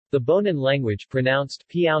The Bonan language pronounced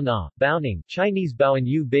Piao Na, Baoning, Chinese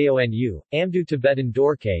Baoanyu Baoanyu, Amdo Tibetan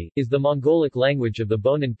Dorkay, is the Mongolic language of the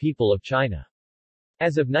Bonan people of China.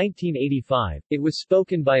 As of 1985, it was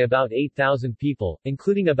spoken by about 8,000 people,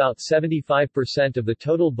 including about 75% of the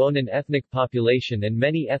total Bonan ethnic population and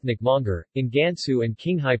many ethnic Mongar, in Gansu and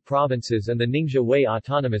Qinghai provinces and the Ningxia Hui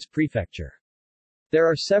Autonomous Prefecture. There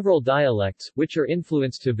are several dialects, which are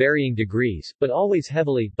influenced to varying degrees, but always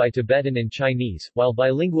heavily, by Tibetan and Chinese, while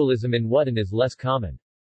bilingualism in Wutun is less common.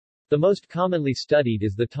 The most commonly studied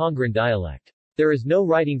is the Tongren dialect. There is no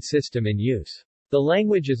writing system in use. The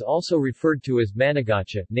language is also referred to as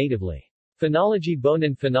Managacha, natively. Phonology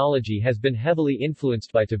Bonan phonology has been heavily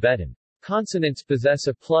influenced by Tibetan. Consonants possess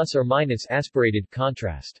a plus or minus aspirated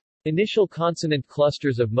contrast. Initial consonant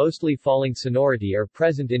clusters of mostly falling sonority are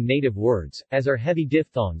present in native words, as are heavy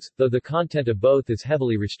diphthongs, though the content of both is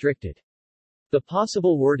heavily restricted. The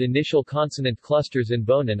possible word initial consonant clusters in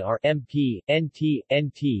Bonan are MP, NT,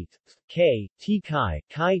 NT, K, T-Kai,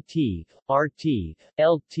 Kai-T, RT,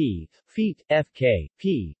 LT, Feet, FK,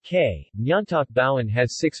 P, K. Nyantok Bowan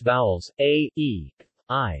has 6 vowels, A, E,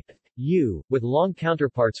 I, U, with long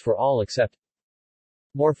counterparts for all except.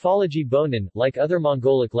 Morphology Bonan, like other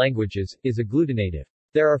Mongolic languages, is agglutinative.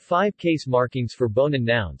 There are 5 case markings for Bonan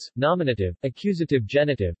nouns: nominative, accusative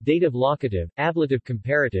genitive, dative locative, ablative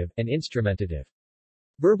comparative, and instrumentative.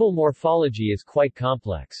 Verbal morphology is quite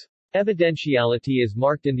complex. Evidentiality is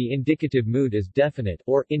marked in the indicative mood as definite,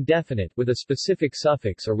 or indefinite, with a specific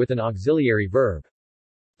suffix or with an auxiliary verb.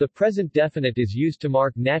 The present definite is used to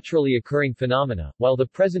mark naturally occurring phenomena, while the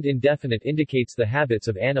present indefinite indicates the habits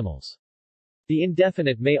of animals. The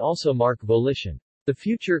indefinite may also mark volition. The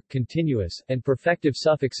future, continuous, and perfective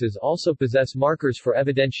suffixes also possess markers for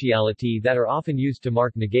evidentiality that are often used to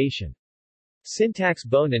mark negation. Syntax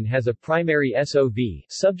Bonan has a primary SOV,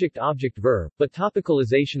 subject-object-verb, but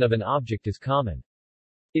topicalization of an object is common.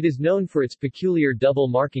 It is known for its peculiar double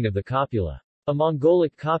marking of the copula. A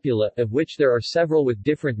Mongolic copula, of which there are several with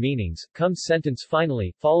different meanings, comes sentence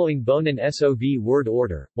finally, following Bonan SOV word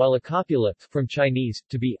order, while a copula, from Chinese,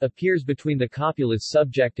 to be, appears between the copula's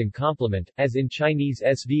subject and complement, as in Chinese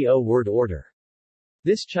SVO word order.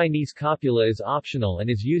 This Chinese copula is optional and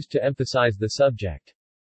is used to emphasize the subject.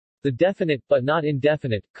 The definite, but not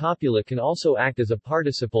indefinite, copula can also act as a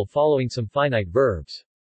participle following some finite verbs.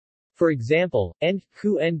 For example, ent,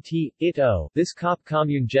 ku nt, it o, this kop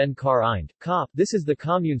commune gen kar eind, kop, this is the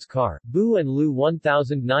commune's car, bu and lu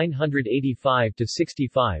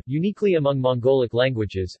 1985-65. Uniquely among Mongolic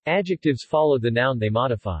languages, adjectives follow the noun they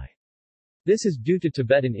modify. This is due to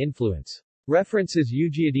Tibetan influence. References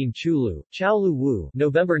Ujiadin Chulu, Chaolu Wu,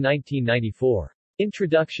 November 1994.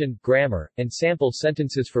 Introduction, Grammar, and Sample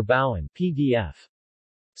Sentences for Bowan, PDF.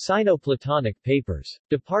 Sino-Platonic Papers.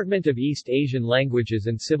 Department of East Asian Languages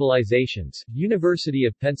and Civilizations, University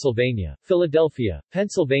of Pennsylvania, Philadelphia,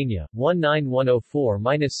 Pennsylvania,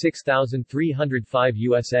 19104-6305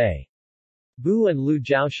 USA. Bu and Lu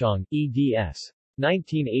Jiaoshang, eds.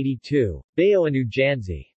 1982. Baoanu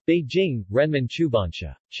Janzi. Beijing, Renmin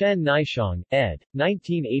Chubansha. Chen Naishang, ed.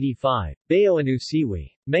 1985. Baoanu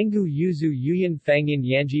Siwi. Mengu Yuzu Yuyan Fangyan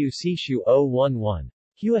Yanjiu Sishu 011.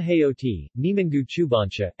 Huaheoti, Nimangu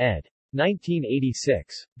Chubansha, ed.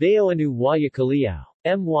 1986. Baoanu Wayakaliao.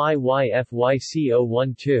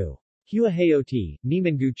 MYYFYC012. Huaheoti,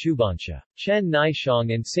 Nimangu Chubansha. Chen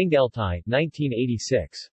Naishang and Singeltai,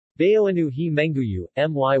 1986. Baoanu He Menguyu,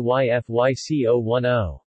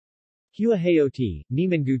 MYYFYC010. Huaheoti,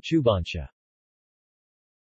 Nimangu Chubansha.